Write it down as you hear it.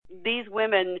these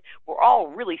women were all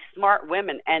really smart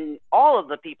women, and all of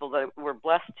the people that we're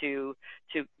blessed to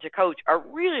coach are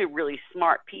really, really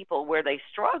smart people. Where they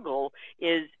struggle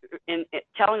is in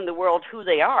telling the world who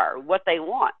they are, what they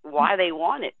want, why they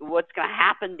want it, what's going to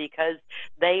happen because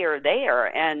they are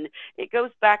there. And it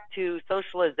goes back to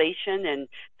socialization. And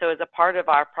so as a part of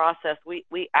our process,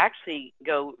 we actually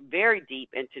go very deep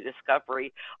into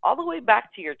discovery all the way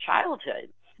back to your childhood.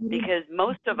 Because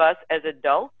most of us as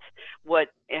adults, what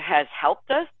has helped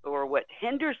us or what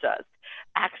hinders us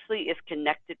actually is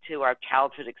connected to our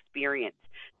childhood experience.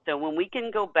 So when we can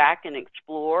go back and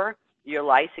explore your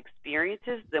life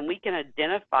experiences, then we can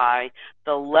identify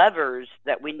the levers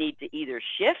that we need to either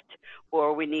shift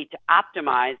or we need to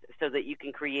optimize so that you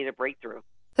can create a breakthrough.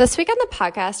 This week on the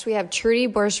podcast, we have Trudy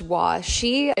Bourgeois.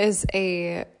 She is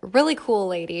a really cool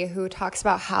lady who talks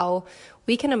about how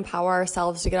we can empower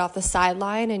ourselves to get off the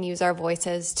sideline and use our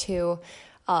voices to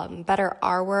better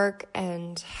our work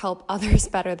and help others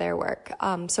better their work.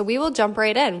 So we will jump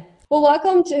right in. Well,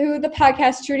 welcome to the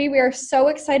podcast, Trudy. We are so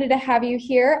excited to have you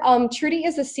here. Trudy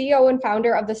is the CEO and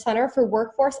founder of the Center for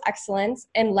Workforce Excellence.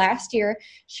 And last year,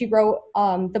 she wrote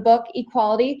the book,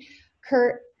 Equality,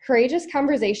 Courageous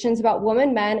Conversations About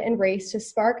Women, Men, and Race to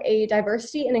Spark a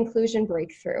Diversity and Inclusion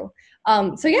Breakthrough.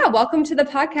 Welcome to the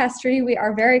podcast, Trudy. We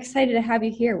are very excited to have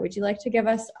you here. Would you like to give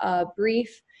us a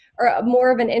brief or more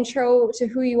of an intro to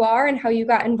who you are and how you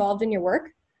got involved in your work?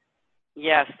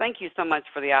 Yes, thank you so much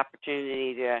for the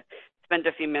opportunity to spend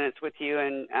a few minutes with you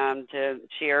and to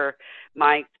share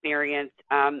my experience.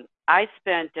 I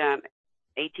spent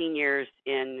 18 years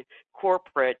in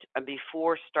corporate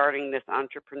before starting this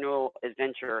entrepreneurial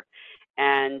adventure.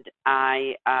 And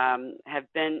I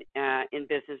have been in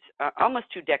business almost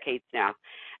 2 decades now.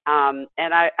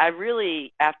 And I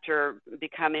really, after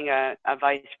becoming a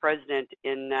vice president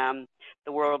in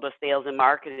the world of sales and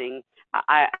marketing,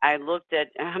 I looked at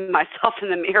myself in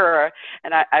the mirror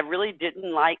and I really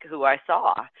didn't like who I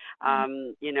saw.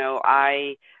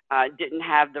 I didn't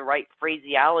have the right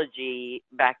phraseology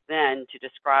back then to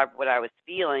describe what I was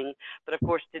feeling. But of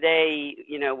course, today,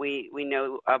 we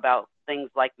know about things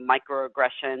like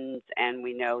microaggressions, and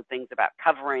we know things about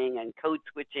covering and code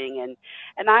switching.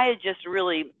 And I had just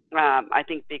really, I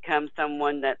think, become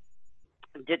someone that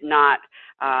did not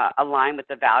align with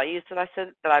the values that I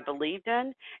said that I believed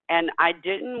in. And I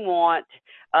didn't want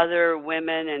other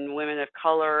women and women of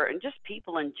color and just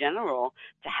people in general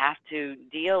to have to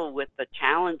deal with the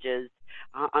challenges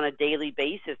on a daily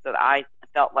basis that I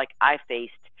felt like I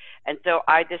faced. And so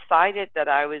I decided that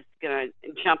I was going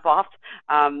to jump off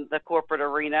the corporate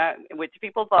arena, which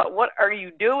people thought, what are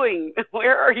you doing?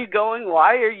 Where are you going?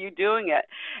 Why are you doing it?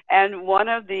 And one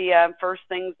of the first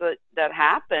things that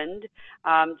happened,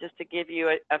 just to give you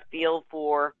a feel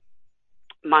for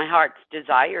my heart's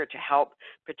desire to help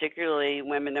particularly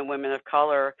women and women of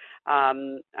color,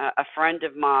 a friend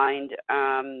of mine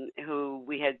who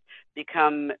we had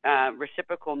become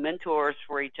reciprocal mentors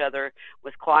for each other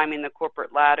was climbing the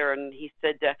corporate ladder, and he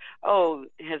said,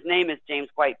 his name is James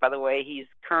White, by the way. He's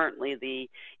currently the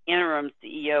interim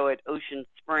CEO at Ocean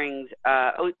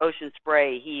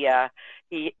Spray.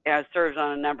 He serves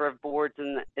on a number of boards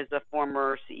and is a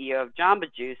former CEO of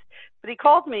Jamba Juice. But he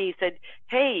called me. He said,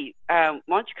 "Hey, why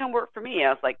don't you come work for me?" I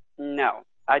was like, "No,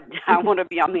 I want to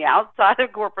be on the outside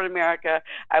of corporate America.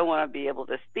 I want to be able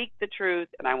to speak the truth,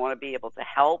 and I want to be able to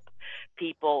help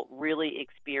people really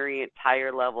experience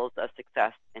higher levels of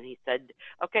success." And he said,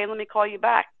 "Okay, let me call you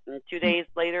back." And 2 days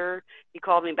later, he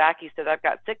called me back. He said, "I've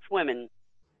got 6 women.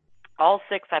 All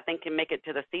 6, I think, can make it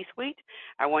to the C-suite.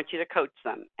 I want you to coach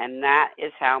them." And that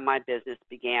is how my business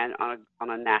began on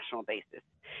a national basis.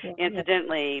 Yeah.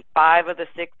 Incidentally, 5 of the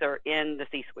 6 are in the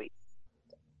C-suite.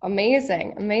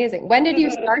 Amazing. When did you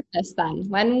start this then?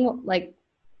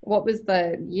 What was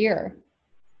the year?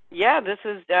 Yeah, this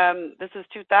is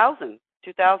 2000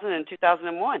 and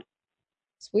 2001.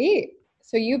 Sweet.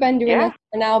 So you've been doing this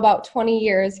for now about 20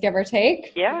 years, give or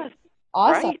take? Yes.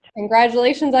 Awesome. Right.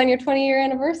 Congratulations on your 20-year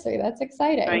anniversary. That's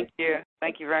exciting. Thank you.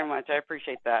 Thank you very much. I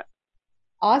appreciate that.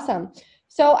 Awesome.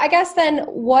 So I guess then,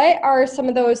 what are some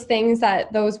of those things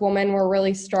that those women were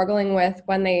really struggling with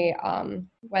when they,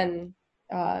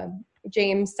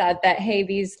 James said that, hey,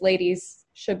 these ladies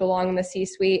should belong in the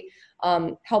C-suite,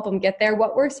 help them get there?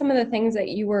 What were some of the things that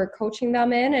you were coaching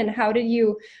them in, and how did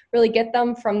you really get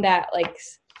them from that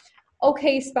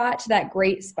okay spot to that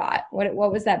great spot? What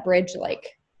was that bridge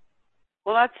like?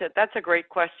 Well, that's it. That's a great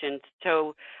question.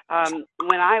 So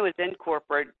when I was in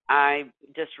corporate, I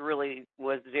just really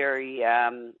was very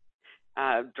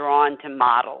drawn to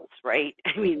models, right?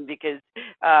 I mean, because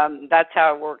that's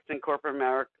how it works in corporate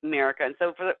America. And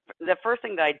so for the first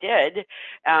thing that I did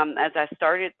as I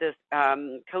started this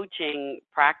coaching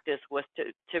practice was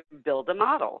to build a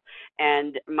model.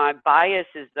 And my bias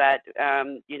is that,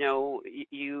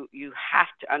 you have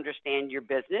to understand your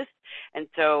business. And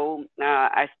so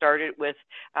I started with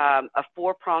a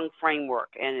 4-pronged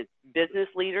framework, and it's business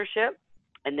leadership,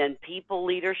 and then people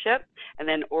leadership, and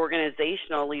then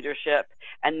organizational leadership,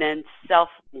 and then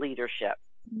self-leadership.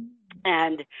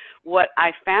 And what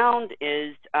I found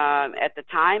is at the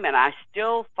time, and I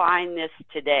still find this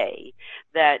today,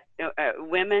 that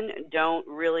women don't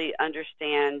really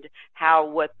understand how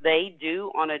what they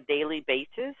do on a daily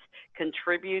basis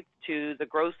contributes to the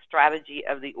growth strategy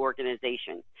of the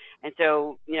organization. And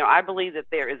so, I believe that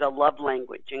there is a love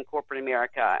language in corporate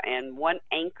America, and one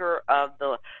anchor of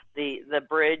the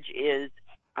bridge is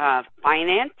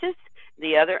finances.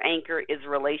 The other anchor is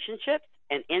relationships,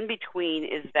 and in between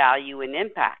is value and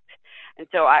impact. And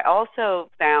so I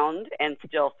also found, and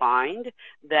still find,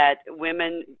 that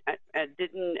women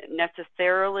didn't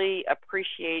necessarily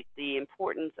appreciate the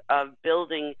importance of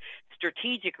building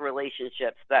strategic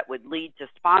relationships that would lead to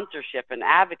sponsorship and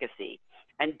advocacy.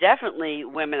 And definitely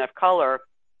women of color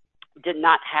did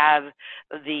not have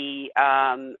the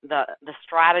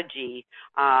strategy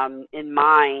in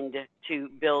mind to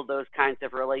build those kinds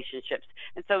of relationships.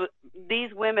 And so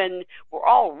these women were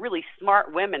all really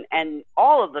smart women, and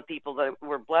all of the people that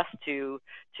we're blessed to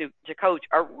coach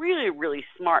are really, really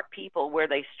smart people. Where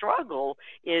they struggle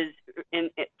is in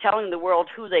telling the world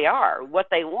who they are, what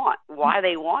they want, why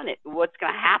they want it, what's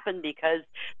going to happen because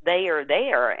they are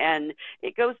there. And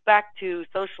it goes back to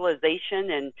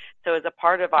socialization. And so as a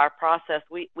part of our process,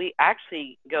 we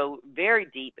actually go very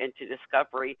deep into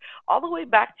discovery, all the way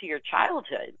back to your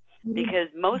childhood. Because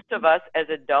most of us as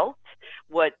adults,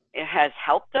 what has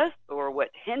helped us or what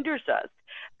hinders us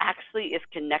actually is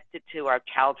connected to our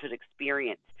childhood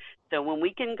experience. So when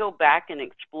we can go back and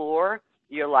explore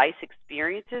your life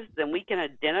experiences, then we can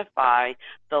identify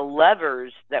the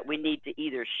levers that we need to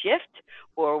either shift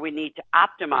or we need to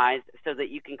optimize so that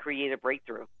you can create a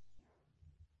breakthrough.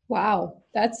 Wow,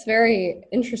 that's very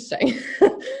interesting.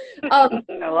 I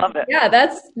love it. Yeah,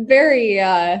 that's very,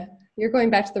 you're going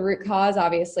back to the root cause,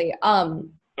 obviously.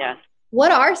 Yes.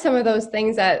 What are some of those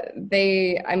things that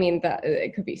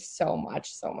it could be so much.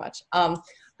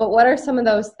 But what are some of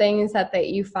those things that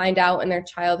you find out in their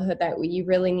childhood that you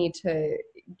really need to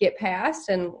get past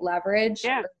and leverage?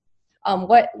 Yeah.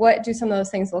 What do some of those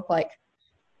things look like?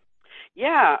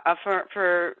 Yeah,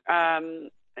 for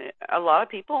a lot of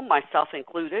people, myself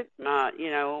included, we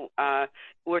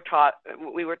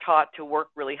were taught to work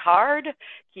really hard,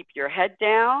 keep your head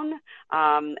down,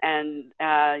 and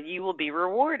you will be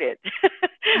rewarded.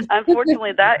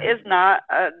 Unfortunately, that is not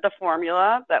the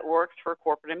formula that works for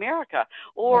corporate America.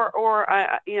 Or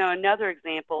another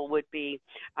example would be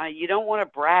you don't want to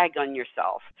brag on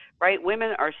yourself, right?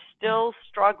 Women are still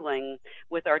struggling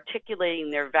with articulating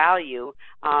their value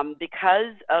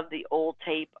because of the old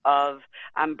tape of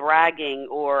I'm bragging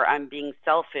or I'm being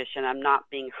selfish and I'm not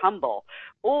being humble.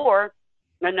 Or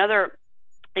another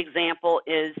example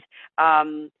is,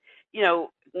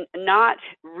 not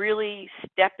really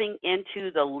stepping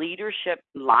into the leadership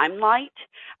limelight,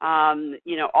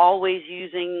 always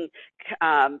using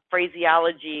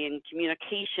phraseology and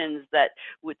communications that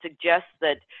would suggest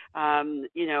that,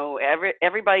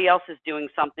 everybody else is doing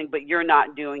something, but you're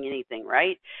not doing anything,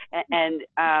 right? And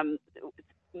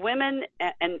women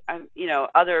and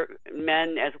other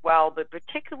men as well, but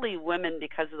particularly women,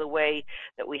 because of the way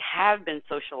that we have been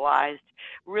socialized,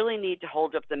 really need to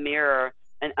hold up the mirror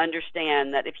and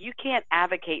understand that if you can't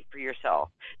advocate for yourself,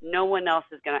 no one else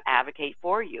is going to advocate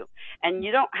for you. And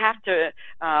you don't have to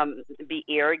be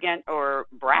arrogant or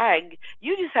brag.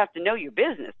 You just have to know your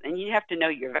business, and you have to know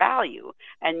your value,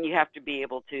 and you have to be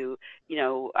able to,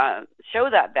 show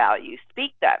that value,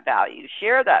 speak that value,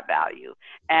 share that value.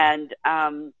 And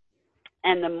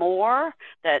the more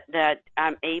that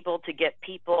I'm able to get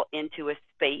people into a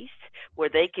space where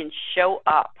they can show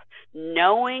up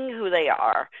knowing who they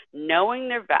are, knowing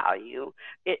their value,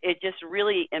 it just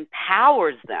really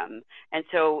empowers them. And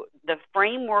so the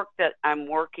framework that I'm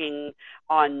working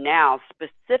on now,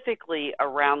 specifically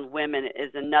around women,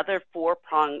 is another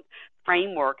 4-pronged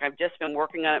framework. I've just been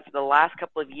working on it for the last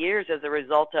couple of years as a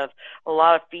result of a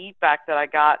lot of feedback that I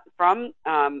got from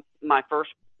my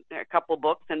first couple of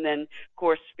books, and then, of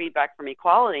course, feedback from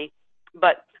Equality.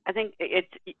 But I think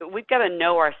we've got to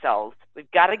know ourselves.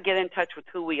 We've got to get in touch with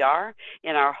who we are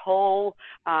in our whole,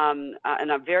 in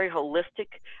a very holistic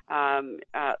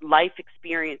life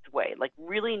experience way. Like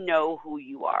really know who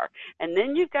you are, and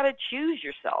then you've got to choose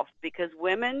yourself, because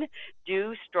women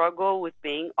do struggle with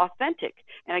being authentic.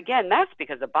 And again, that's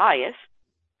because of bias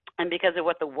and because of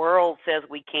what the world says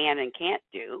we can and can't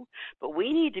do. But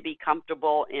we need to be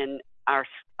comfortable in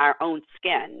our own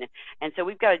skin. And so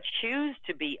we've got to choose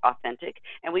to be authentic,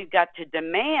 and we've got to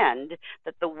demand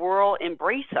that the world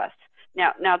embrace us.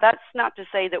 Now that's not to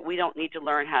say that we don't need to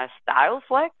learn how to style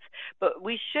flex, but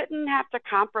we shouldn't have to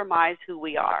compromise who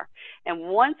we are. And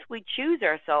once we choose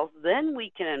ourselves, then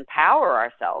we can empower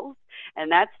ourselves,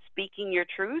 and that's speaking your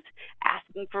truth,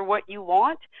 asking for what you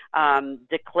want,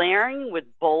 declaring with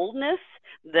boldness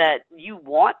that you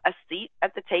want a seat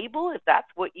at the table if that's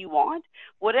what you want.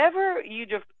 Whatever you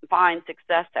define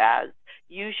success as,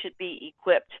 you should be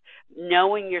equipped,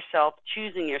 knowing yourself,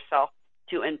 choosing yourself,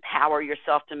 to empower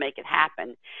yourself to make it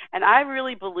happen. And I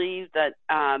really believe that,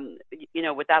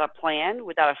 without a plan,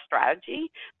 without a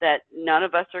strategy, that none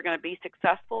of us are going to be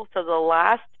successful. So the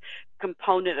last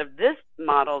component of this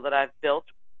model that I've built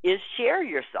is share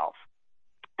yourself.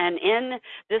 And in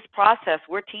this process,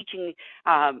 we're teaching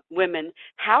women,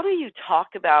 how do you talk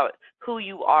about who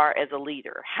you are as a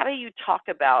leader? How do you talk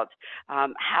about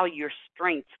how your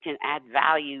strengths can add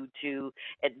value to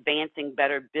advancing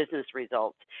better business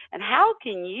results? And how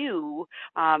can you,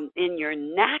 in your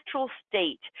natural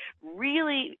state,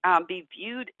 really be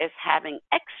viewed as having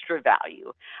extra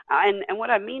value? And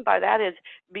what I mean by that is,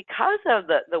 because of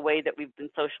the way that we've been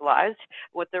socialized,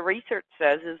 what the research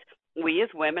says is, we as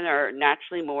women are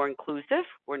naturally more inclusive,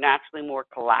 we're naturally more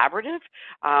collaborative,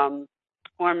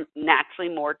 we're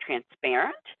naturally more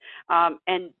transparent,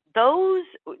 and those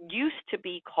used to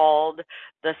be called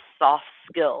the soft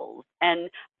skills. And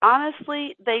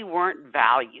honestly, they weren't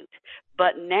valued.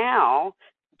 But now,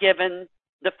 given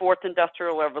the fourth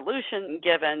industrial revolution,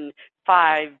 given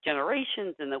 5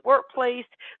 generations in the workplace,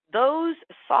 those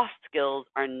soft skills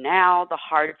are now the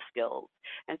hard skills.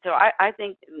 And so I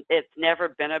think it's never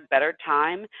been a better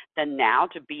time than now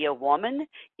to be a woman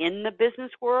in the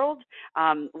business world.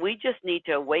 We just need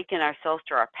to awaken ourselves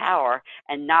to our power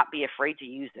and not be afraid to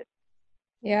use it.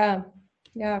 Yeah,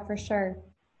 for sure.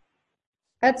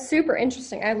 That's super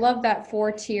interesting. I love that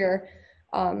 4-tier,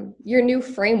 your new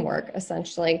framework,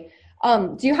 essentially.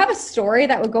 Do you have a story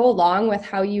that would go along with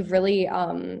how you've really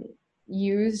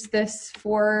used this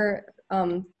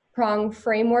 4-prong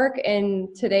framework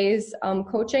in today's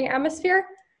coaching atmosphere?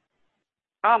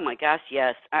 Oh my gosh,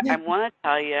 yes. I want to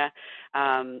tell you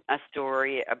a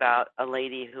story about a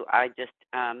lady who I just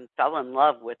fell in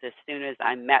love with as soon as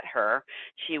I met her.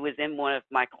 She was in one of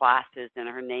my classes, and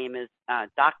her name is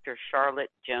Dr.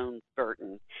 Charlotte Jones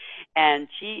Burton. And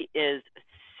she is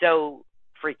so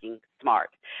freaking smart.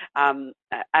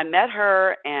 I met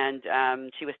her, and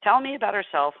she was telling me about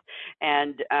herself,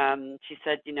 and she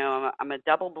said, I'm a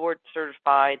double board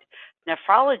certified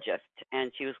nephrologist,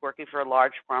 and she was working for a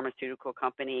large pharmaceutical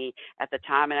company at the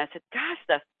time. And I said, gosh,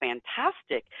 that's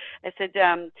fantastic. I said,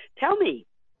 tell me,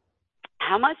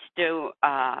 how much do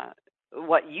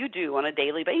what you do on a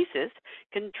daily basis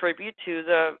contribute to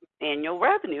the annual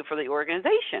revenue for the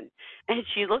organization? And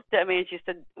she looked at me and she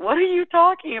said, what are you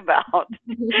talking about?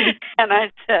 And I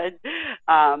said,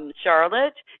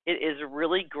 Charlotte, it is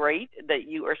really great that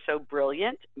you are so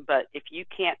brilliant, but if you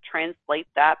can't translate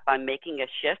that by making a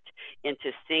shift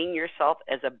into seeing yourself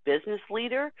as a business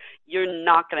leader, you're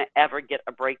not going to ever get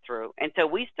a breakthrough. And so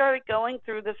we started going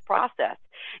through this process,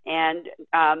 and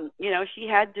she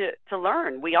had to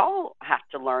learn. We all have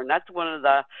to learn. That's one of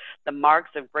the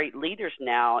marks of great leaders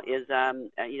now is a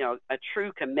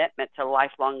true commitment to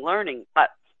lifelong learning. But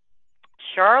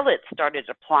Charlotte started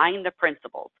applying the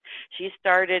principles. She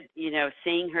started,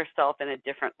 seeing herself in a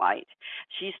different light.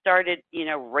 She started,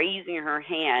 raising her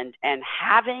hand and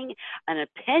having an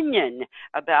opinion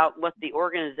about what the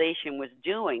organization was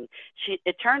doing.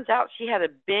 It turns out she had a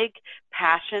big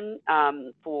passion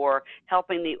for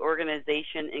helping the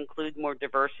organization include more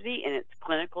diversity in its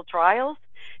clinical trials.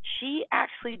 She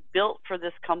actually built for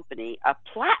this company a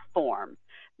platform.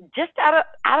 Just out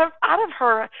of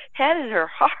her head and her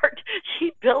heart,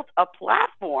 she built a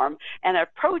platform, an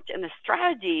approach, and a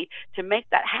strategy to make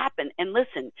that happen. And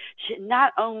listen,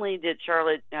 not only did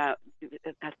Charlotte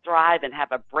thrive and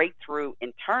have a breakthrough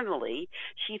internally,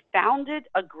 she founded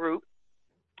a group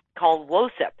called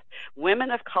WOSIP,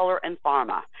 Women of Color in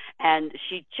Pharma. And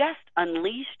she just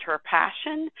unleashed her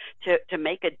passion to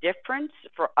make a difference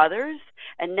for others.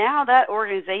 And now that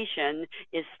organization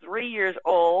is 3 years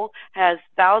old, has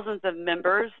thousands of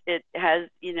members. It has,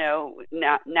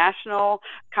 national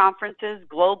conferences,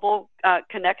 global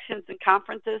connections and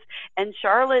conferences. And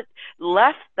Charlotte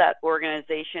left that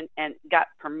organization and got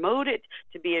promoted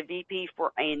to be a VP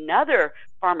for another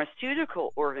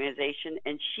pharmaceutical organization.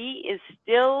 And she is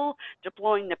still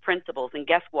deploying the principles. And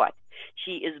guess what?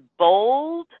 She is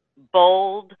bold,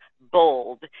 bold,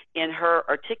 bold in her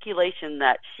articulation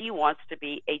that she wants to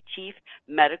be a chief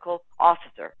medical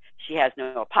officer. She has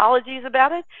no apologies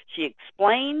about it. She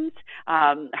explains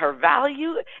her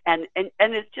value, and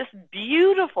it's just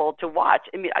beautiful to watch.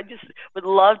 I mean, I just would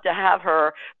love to have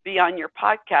her be on your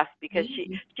podcast because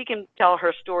she can tell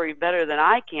her story better than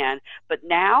I can. But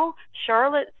now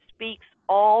Charlotte speaks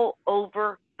all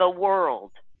over the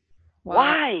world. Wow.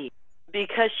 Why?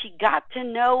 Because she got to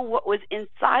know what was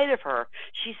inside of her.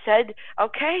 She said,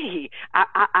 okay,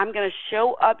 I'm going to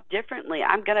show up differently.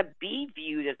 I'm going to be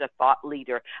viewed as a thought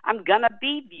leader. I'm going to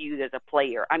be viewed as a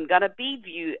player. I'm going to be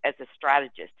viewed as a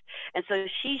strategist. And so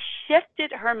she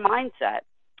shifted her mindset,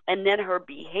 and then her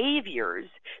behaviors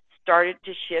started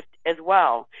to shift as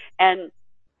well. And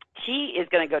she is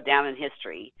going to go down in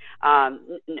history.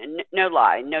 No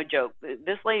lie, no joke.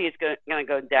 This lady is going to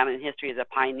go down in history as a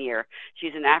pioneer.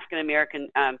 She's an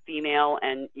African-American female,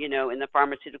 and, in the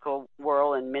pharmaceutical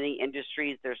world and many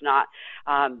industries, there's not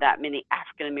that many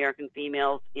African-American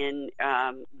females in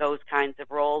those kinds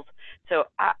of roles. So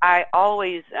I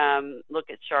always look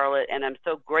at Charlotte, and I'm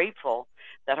so grateful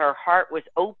that her heart was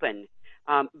open.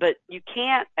 But you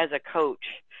can't, as a coach,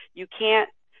 you can't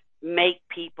make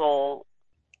people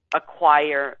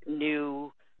acquire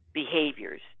new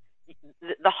behaviors.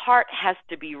 The heart has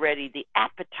to be ready. The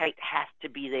appetite has to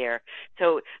be there.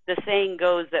 So the saying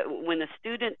goes that when the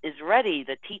student is ready,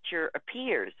 the teacher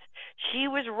appears. She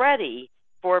was ready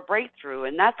for a breakthrough,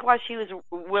 and that's why she was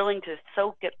willing to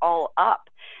soak it all up,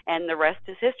 and the rest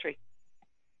is history.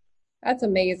 That's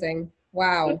amazing.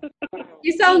 Wow.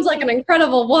 She sounds like an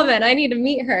incredible woman. I need to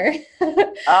meet her.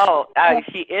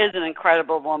 She is an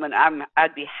incredible woman.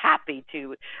 I'd be happy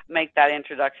to make that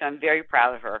introduction. I'm very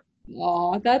proud of her.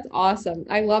 Oh, that's awesome.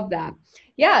 I love that.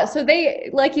 Yeah. So they,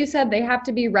 like you said, they have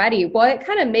to be ready. What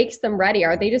kind of makes them ready?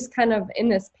 Are they just kind of in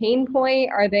this pain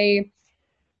point? Are they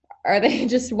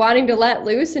just wanting to let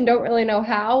loose and don't really know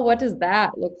how? What does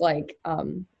that look like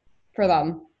for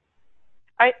them?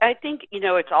 I think,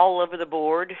 it's all over the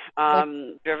board,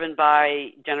 driven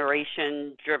by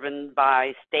generation, driven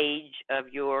by stage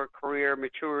of your career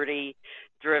maturity,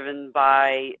 driven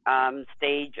by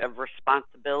stage of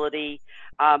responsibility.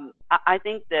 I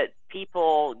think that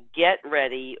people get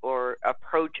ready or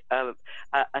approach a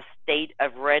state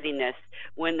of readiness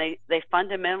when they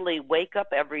fundamentally wake up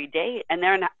every day and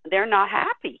they're not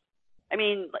happy. I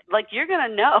mean, like, you're going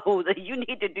to know that you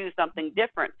need to do something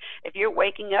different. If you're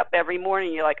waking up every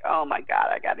morning, you're like, oh my God,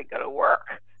 I got to go to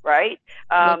work, right?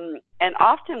 And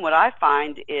often what I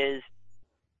find is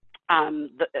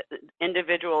the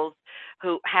individuals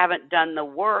who haven't done the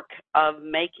work of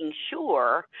making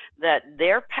sure that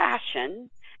their passion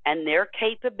and their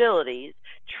capabilities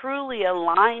truly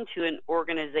align to an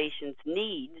organization's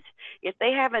needs. If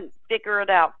they haven't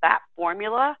figured out that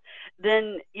formula,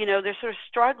 then, they're sort of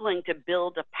struggling to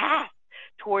build a path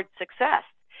towards success.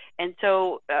 And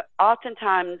so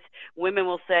oftentimes women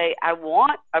will say, I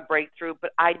want a breakthrough,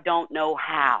 but I don't know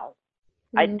how.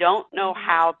 I don't know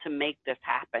how to make this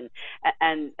happen.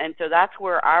 And so that's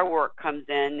where our work comes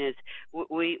in, is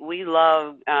we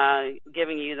love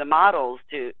giving you the models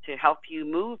to help you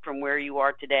move from where you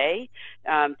are today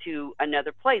to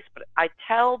another place. But I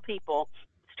tell people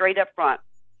straight up front,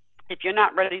 if you're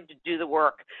not ready to do the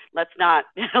work, let's not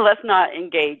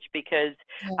engage, because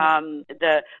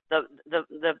the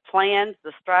plans,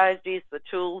 the strategies, the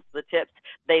tools, the tips,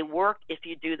 they work if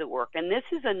you do the work. And this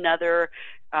is another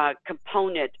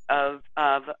component of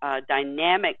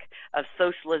dynamic of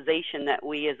socialization that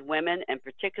we as women, and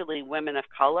particularly women of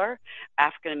color,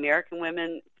 African American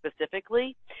women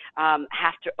specifically,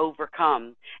 have to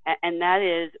overcome. And that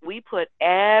is, we put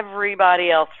everybody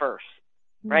else first.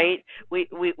 Right? We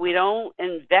don't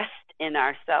invest in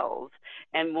ourselves.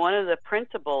 And one of the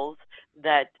principles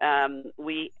that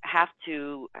we have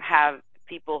to have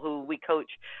people who we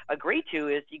coach agree to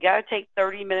is you got to take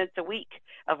 30 minutes a week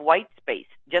of white space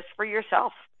just for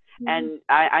yourself. And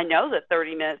I know that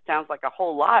 30 minutes sounds like a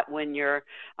whole lot when your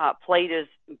plate is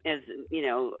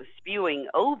spewing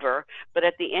over. But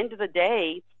at the end of the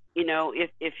day,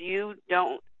 if you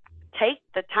don't take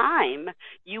the time,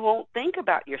 you won't think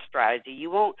about your strategy. You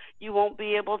won't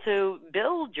be able to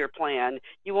build your plan.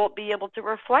 You won't be able to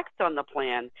reflect on the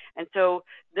plan. And so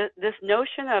this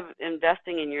notion of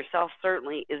investing in yourself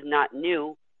certainly is not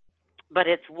new, but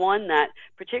it's one that,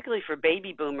 particularly for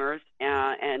baby boomers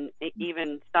and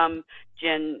even some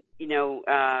Gen,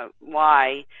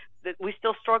 Y, that we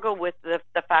still struggle with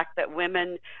the fact that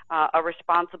women are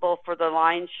responsible for the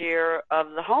lion's share of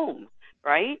the home,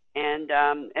 right? And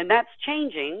that's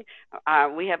changing.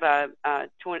 We have a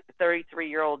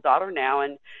 33-year-old daughter now,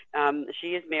 and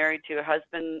she is married to a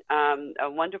husband, a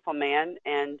wonderful man,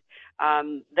 and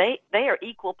they are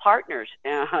equal partners.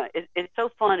 It's so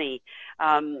funny.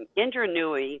 Indra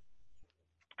Nooyi,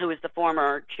 who is the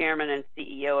former chairman and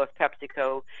CEO of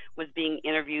PepsiCo, was being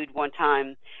interviewed one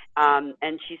time,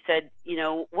 and she said,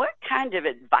 what kind of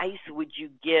advice would you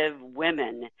give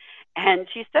women? And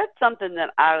she said something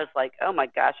that I was like, oh my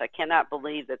gosh, I cannot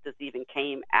believe that this even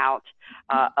came out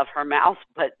of her mouth,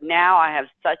 but now I have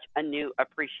such a new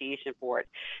appreciation for it.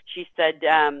 She said,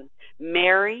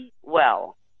 marry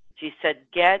well. She said,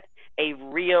 get a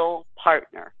real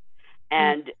partner.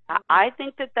 And I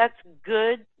think that that's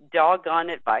good, doggone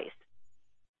advice.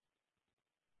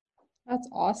 That's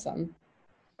awesome.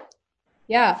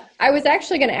 Yeah, I was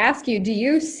actually going to ask you, do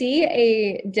you see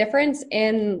a difference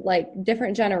in like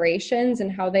different generations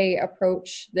and how they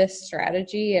approach this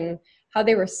strategy and how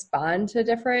they respond to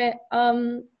different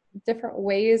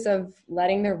ways of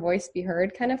letting their voice be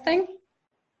heard kind of thing?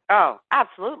 Oh,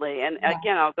 absolutely. And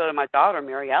again, I'll go to my daughter,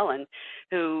 Mary Ellen,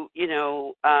 who,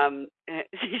 she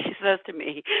says to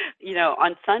me,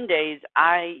 on Sundays,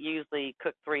 I usually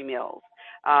cook 3 meals.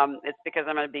 It's because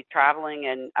I'm going to be traveling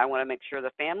and I want to make sure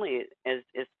the family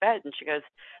is fed. And she goes,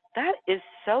 that is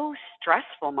so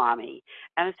stressful, Mommy.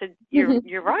 And I said,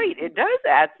 you're right. It does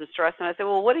add some stress. And I said,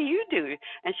 well, what do you do?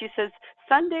 And she says,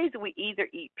 Sundays we either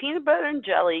eat peanut butter and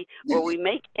jelly, or we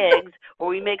make eggs, or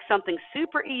we make something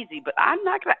super easy. But I'm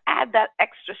not going to add that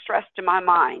extra stress to my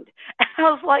mind. And I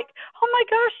was like, oh my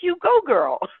gosh, you go,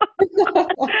 girl.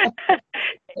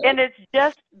 And it's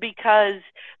just because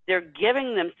they're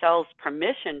giving themselves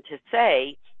permission to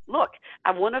say, look,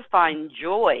 I want to find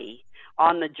joy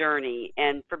on the journey.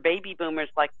 And for baby boomers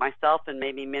like myself and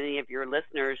maybe many of your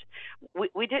listeners,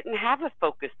 we didn't have a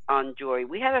focus on joy.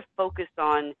 We had a focus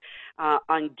on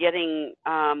getting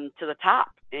to the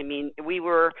top. I mean, we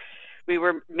were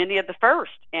many of the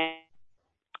first, and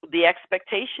the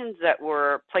expectations that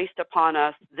were placed upon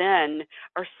us then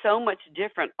are so much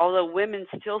different, although women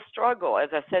still struggle, as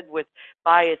I said, with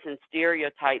bias and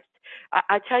stereotypes.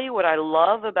 I tell you what I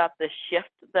love about the shift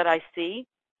that I see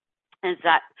is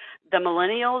that the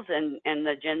millennials and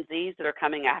the Gen Zs that are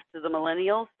coming after the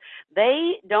millennials,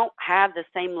 they don't have the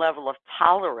same level of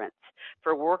tolerance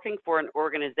for working for an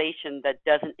organization that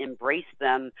doesn't embrace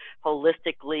them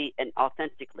holistically and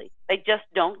authentically. They just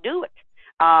don't do it.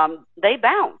 They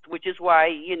bounce, which is why,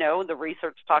 the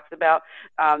research talks about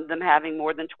them having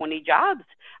more than 20 jobs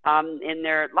in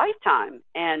their lifetime.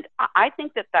 And I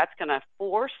think that that's going to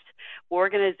force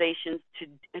organizations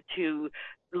to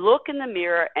look in the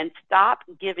mirror and stop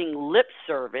giving lip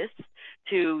service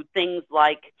to things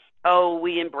like, oh,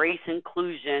 we embrace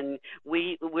inclusion,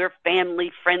 we're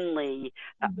family friendly.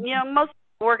 Most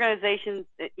organizations,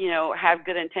 have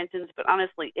good intentions, but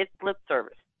honestly, it's lip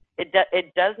service.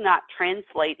 It does not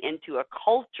translate into a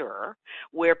culture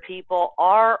where people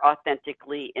are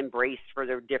authentically embraced for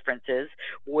their differences,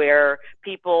 where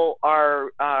people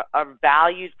are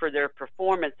valued for their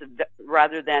performance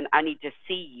rather than I need to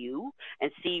see you and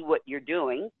see what you're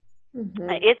doing. Mm-hmm.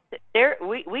 It's there.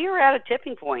 We are at a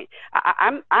tipping point.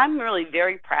 I'm really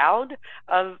very proud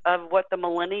of what the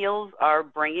millennials are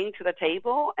bringing to the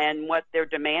table and what they're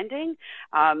demanding.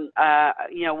 One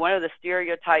of the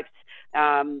stereotypes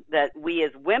that we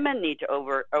as women need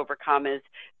to overcome is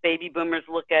baby boomers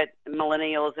look at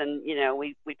millennials and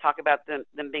we talk about them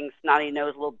being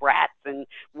snotty-nosed little brats and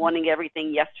wanting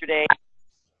everything yesterday.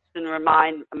 And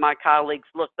remind my colleagues,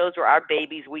 look, those are our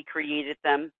babies. We created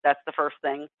them. That's the first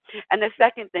thing. And the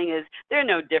second thing is they're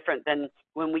no different than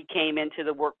when we came into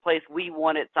the workplace. We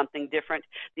wanted something different.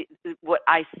 What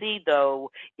I see,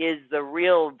 though, is the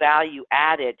real value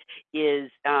added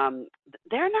is they're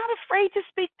not afraid to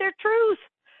speak their truth.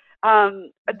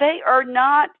 They are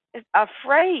not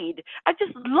afraid. I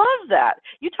just love that.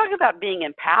 You talk about being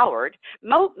empowered.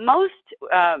 Most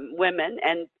women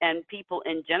and people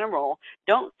in general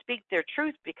don't speak their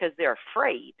truth because they're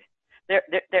afraid.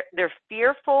 They're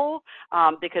fearful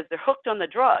because they're hooked on the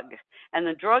drug, and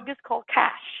the drug is called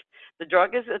cash. The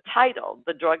drug is a title.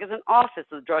 The drug is an office.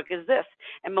 The drug is this.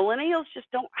 And millennials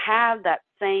just don't have that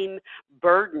same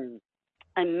burden.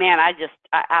 And man, I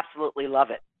absolutely love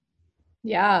it.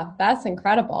 Yeah, that's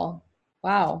incredible.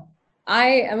 Wow. I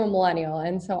am a millennial,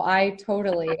 and so I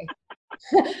totally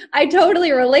I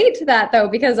totally relate to that though,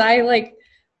 because I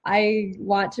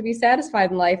want to be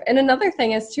satisfied in life. And another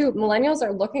thing is too, millennials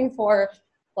are looking for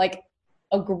like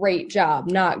a great job,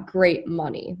 not great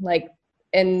money. Like,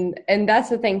 and that's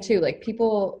the thing too. Like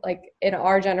people like in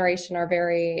our generation are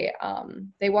very,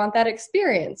 they want that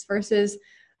experience versus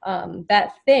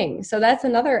that thing. So that's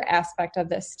another aspect of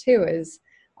this too, is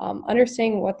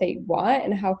understanding what they want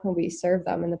and how can we serve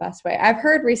them in the best way. I've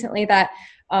heard recently that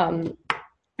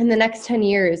in the next 10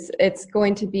 years, it's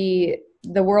going to be,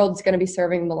 the world's going to be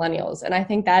serving millennials. And I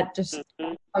think that just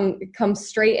comes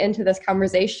straight into this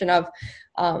conversation of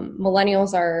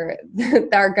millennials are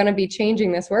going to be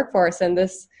changing this workforce. And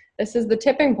this is the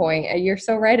tipping point. You're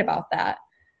so right about that.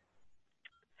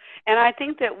 And I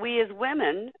think that we as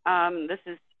women, this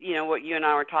is, what you and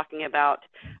I were talking about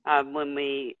when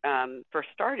we first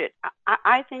started.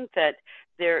 I think that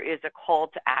there is a call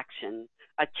to action,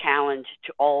 a challenge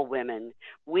to all women.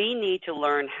 We need to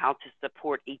learn how to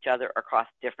support each other across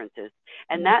differences,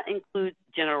 and that includes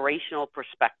generational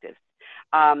perspectives.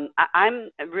 I'm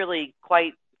really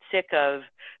quite sick of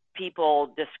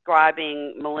people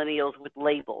describing millennials with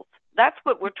labels. That's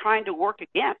what we're trying to work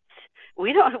against.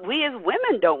 We as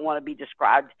women don't want to be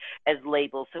described as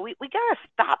labels. So we got to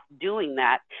stop doing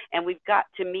that. And we've got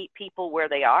to meet people where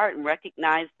they are and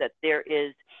recognize that there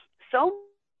is so,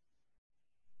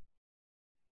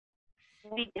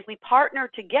 if we partner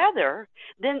together,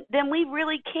 then we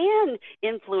really can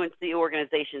influence the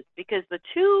organizations, because the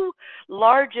two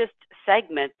largest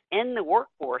segments in the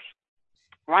workforce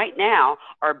right now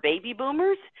are baby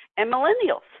boomers and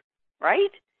millennials,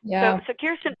 right? Yeah. So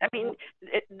Kirsten, I mean,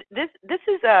 this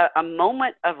is a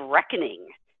moment of reckoning,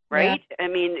 right? Yeah. I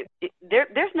mean,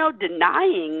 there's no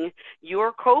denying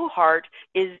your cohort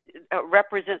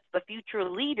represents the future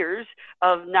leaders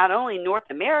of not only North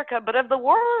America but of the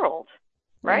world,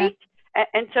 right? Yeah.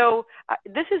 And so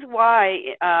this is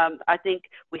why I think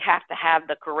we have to have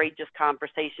the courageous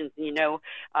conversations.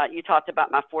 You talked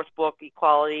about my fourth book,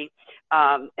 Equality,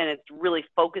 and it's really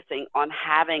focusing on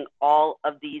having all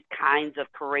of these kinds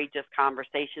of courageous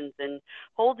conversations and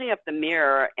holding up the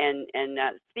mirror and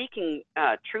speaking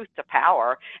truth to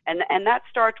power. And that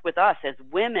starts with us as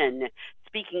women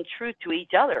speaking truth to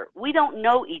each other. We don't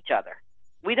know each other.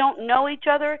 We don't know each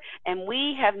other, and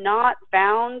we have not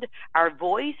found our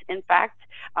voice. In fact,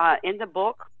 in the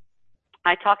book,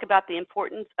 I talk about the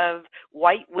importance of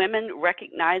white women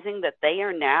recognizing that they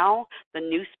are now the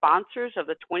new sponsors of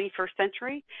the 21st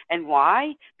century. And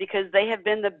why? Because they have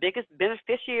been the biggest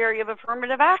beneficiary of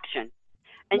affirmative action.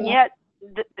 And yet,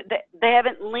 they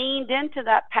haven't leaned into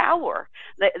that power.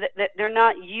 They're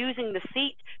not using the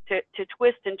seat to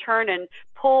twist and turn and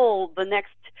pull the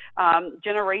next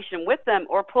generation with them,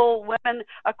 or pull women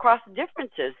across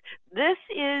differences. This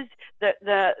is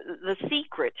the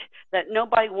secret that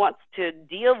nobody wants to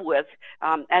deal with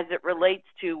as it relates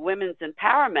to women's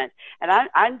empowerment. And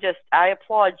I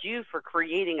applaud you for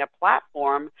creating a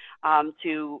platform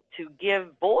to give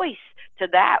voice to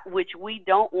that which we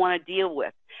don't want to deal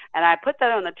with. And I put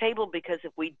that on the table because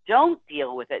if we don't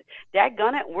deal with it,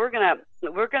 daggone it, we're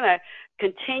gonna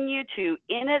continue to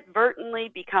inadvertently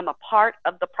become a part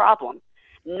of the problem,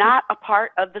 not a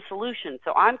part of the solution.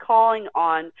 So I'm calling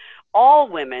on all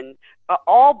women,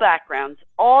 all backgrounds,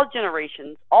 all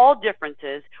generations, all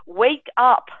differences. Wake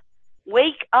up.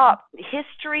 Wake up.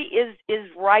 History is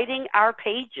writing our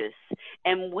pages,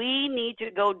 and we need to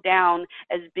go down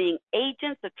as being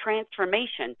agents of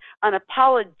transformation,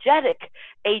 unapologetic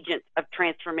agents of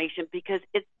transformation, because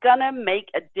it's going to make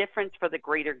a difference for the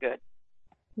greater good.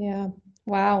 Yeah.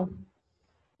 Wow.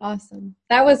 Awesome.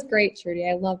 That was great, Trudy.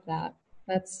 I love that.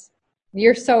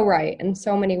 You're so right in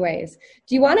so many ways.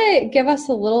 Do you want to give us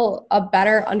a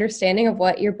better understanding of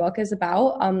what your book is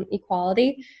about,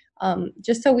 Equality?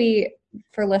 Just so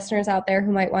for listeners out there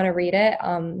who might want to read it,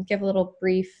 give a little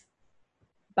brief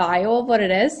bio of what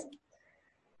it is.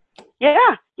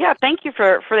 Yeah. Thank you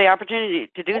for the opportunity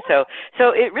to do so. So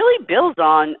it really builds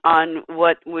on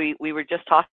what we were just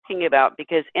talking about,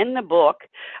 because in the book,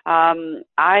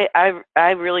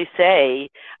 I really say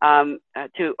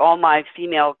to all my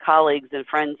female colleagues and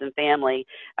friends and family,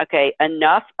 okay,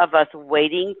 enough of us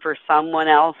waiting for someone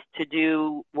else to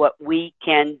do what we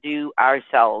can do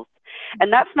ourselves.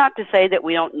 And that's not to say that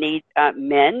we don't need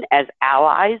men as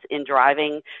allies in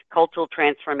driving cultural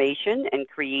transformation and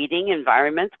creating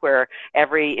environments where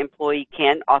every employee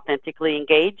can authentically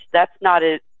engage. That's not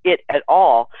it at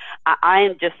all. I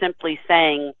am just simply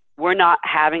saying we're not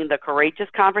having the courageous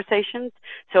conversations.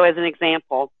 So as an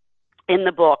example, in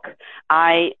the book,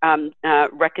 I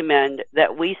recommend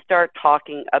that we start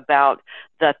talking about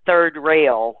the third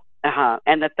rail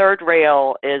And the third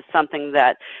rail is something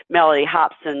that Mellody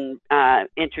Hobson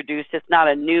introduced. It's not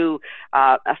a new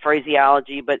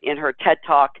phraseology, but in her TED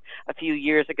Talk a few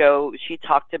years ago, she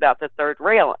talked about the third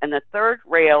rail. And the third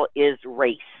rail is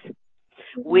race.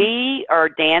 We are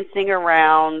dancing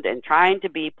around and trying to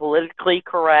be politically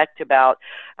correct about,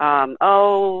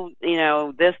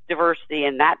 this diversity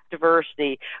and that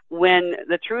diversity, when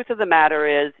the truth of the matter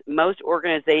is most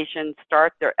organizations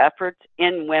start their efforts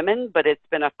in women, but it's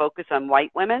been a focus on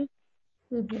white women.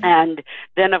 Mm-hmm. And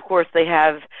then, of course, they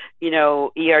have,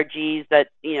 ERGs that,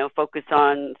 focus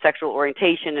on sexual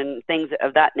orientation and things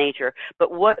of that nature.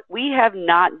 But what we have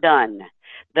not done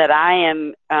that I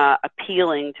am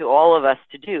appealing to all of us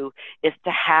to do is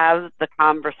to have the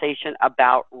conversation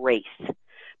about race.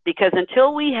 Because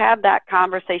until we have that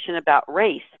conversation about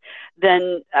race,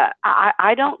 then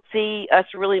I don't see us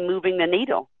really moving the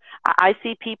needle. I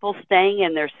see people staying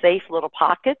in their safe little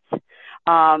pockets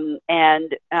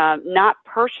and not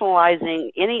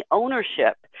personalizing any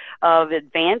ownership of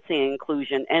advancing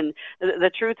inclusion. And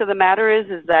the truth of the matter is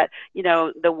that,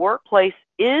 the workplace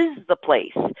is the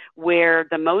place where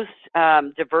the most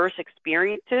diverse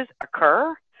experiences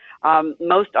occur.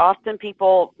 Most often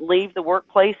people leave the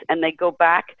workplace and they go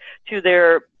back to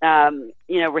their,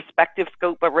 respective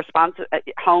scope of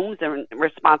homes and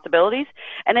responsibilities.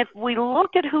 And if we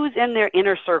look at who's in their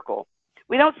inner circle,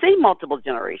 we don't see multiple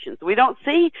generations. We don't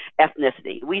see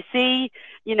ethnicity. We see,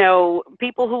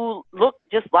 people who look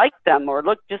just like them or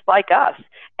look just like us.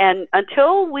 And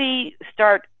until we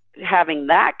start having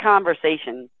that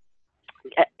conversation,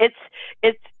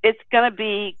 it's going to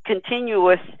be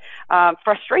continuous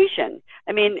frustration.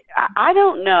 I mean, I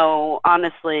don't know,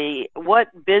 honestly, what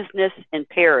business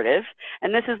imperative,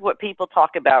 and this is what people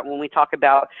talk about when we talk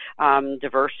about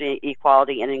diversity,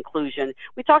 equality, and inclusion.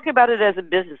 We talk about it as a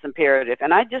business imperative,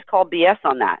 and I just call BS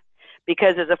on that.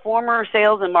 Because as a former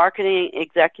sales and marketing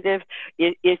executive,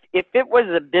 if it was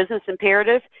a business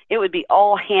imperative, it would be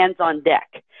all hands on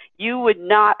deck. You would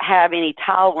not have any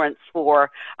tolerance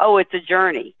for, it's a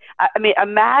journey. I mean,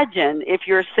 imagine if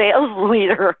you're a sales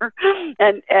leader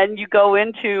and you go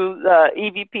into the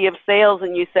EVP of sales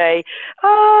and you say,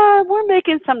 we're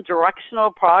making some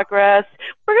directional progress.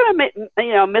 We're going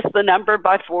to, miss the number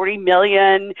by 40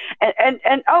 million. And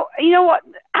you know what?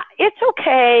 It's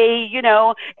okay.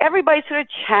 Everybody's sort of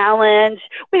challenged.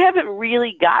 We haven't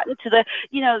really gotten to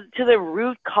the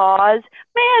root cause.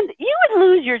 Man, you would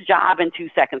lose your job in 2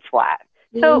 seconds flat.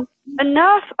 So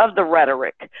enough of the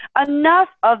rhetoric, enough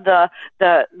of the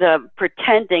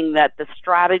pretending that the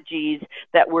strategies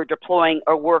that we're deploying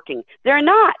are working. They're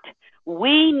not.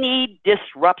 We need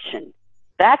disruption.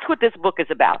 That's what this book is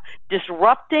about.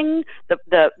 Disrupting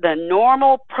the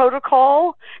normal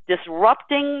protocol,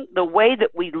 disrupting the way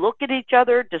that we look at each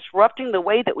other, disrupting the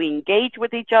way that we engage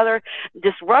with each other,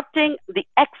 disrupting the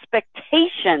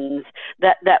expectations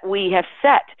that we have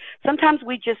set. Sometimes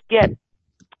we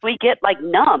get like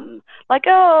numb, like,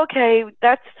 okay,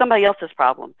 that's somebody else's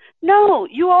problem. No,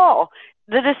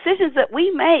 the decisions that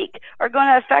we make are going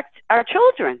to affect our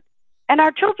children and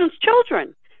our children's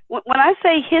children. When I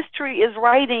say history is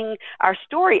writing our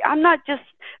story, I'm not just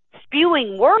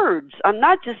spewing words. I'm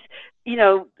not just,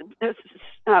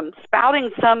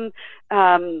 spouting some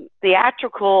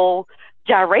theatrical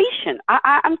gyration.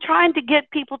 I'm trying to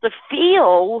get people to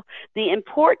feel the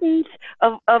importance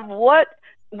of what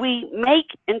we make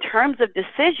in terms of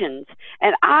decisions.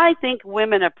 And I think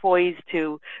women are poised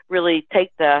to really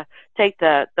take the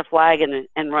flag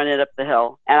and run it up the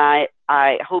hill. And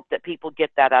I hope that people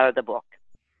get that out of the book.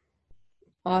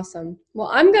 Awesome. Well,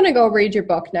 I'm going to go read your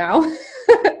book now.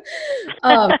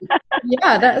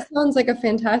 Yeah, that sounds like a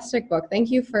fantastic book. Thank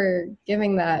you for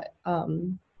giving that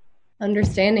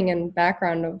understanding and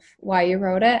background of why you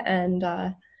wrote it and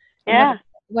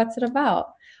what's it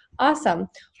about. Awesome.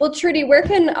 Well, Trudy, where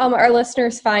can our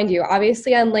listeners find you?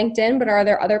 Obviously on LinkedIn, but are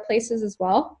there other places as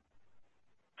well?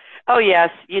 Oh, yes.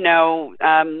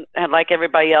 Like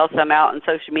everybody else, I'm out on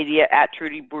social media at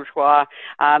Trudy Bourgeois.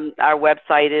 Our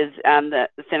website is the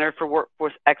Center for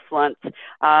Workforce Excellence.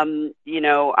 I'm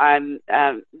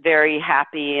very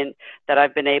happy that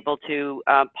I've been able to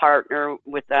partner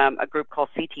with a group called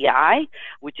CTI,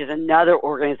 which is another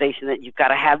organization that you've got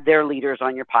to have their leaders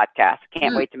on your podcast.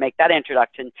 Can't wait to make that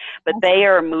introduction. But they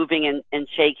are moving and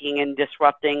shaking and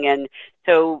disrupting. And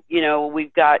so,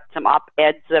 we've got some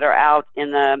op-eds that are out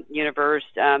in the universe,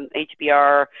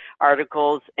 HBR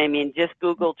articles. I mean, just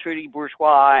Google Trudy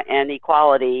Bourgeois and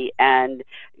equality, and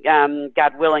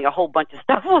God willing, a whole bunch of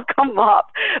stuff will come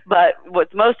up. But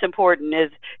what's most important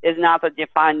is not that you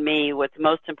find me. What's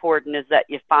most important is that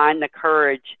you find the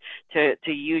courage to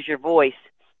use your voice.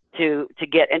 to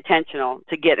get intentional,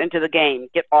 to get into the game,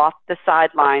 get off the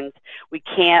sidelines. We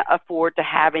can't afford to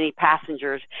have any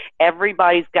passengers.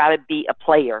 Everybody's got to be a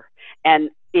player.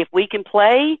 And if we can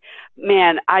play,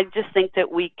 man, I just think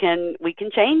that we can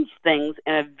change things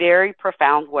in a very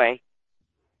profound way.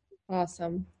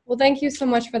 Awesome. Well, thank you so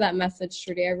much for that message,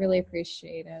 Trudy. I really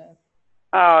appreciate it.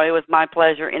 Oh, it was my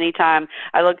pleasure. Anytime.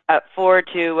 I look forward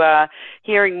to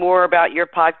hearing more about your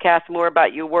podcast, more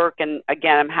about your work. And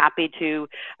again, I'm happy to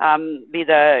be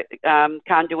the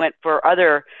conduit for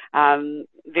other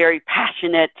very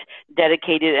passionate,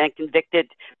 dedicated, and convicted,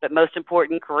 but most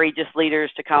important, courageous leaders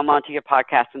to come onto your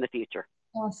podcast in the future.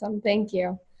 Awesome. Thank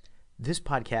you. This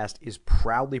podcast is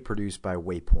proudly produced by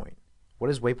Waypoint. What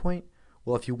is Waypoint?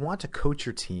 Well, if you want to coach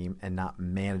your team and not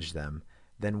manage them,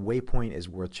 then Waypoint is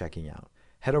worth checking out.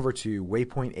 Head over to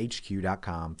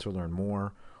waypointhq.com to learn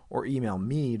more, or email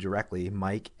me directly,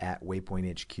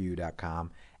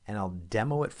 mike@waypointhq.com, and I'll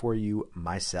demo it for you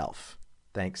myself.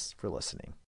 Thanks for listening.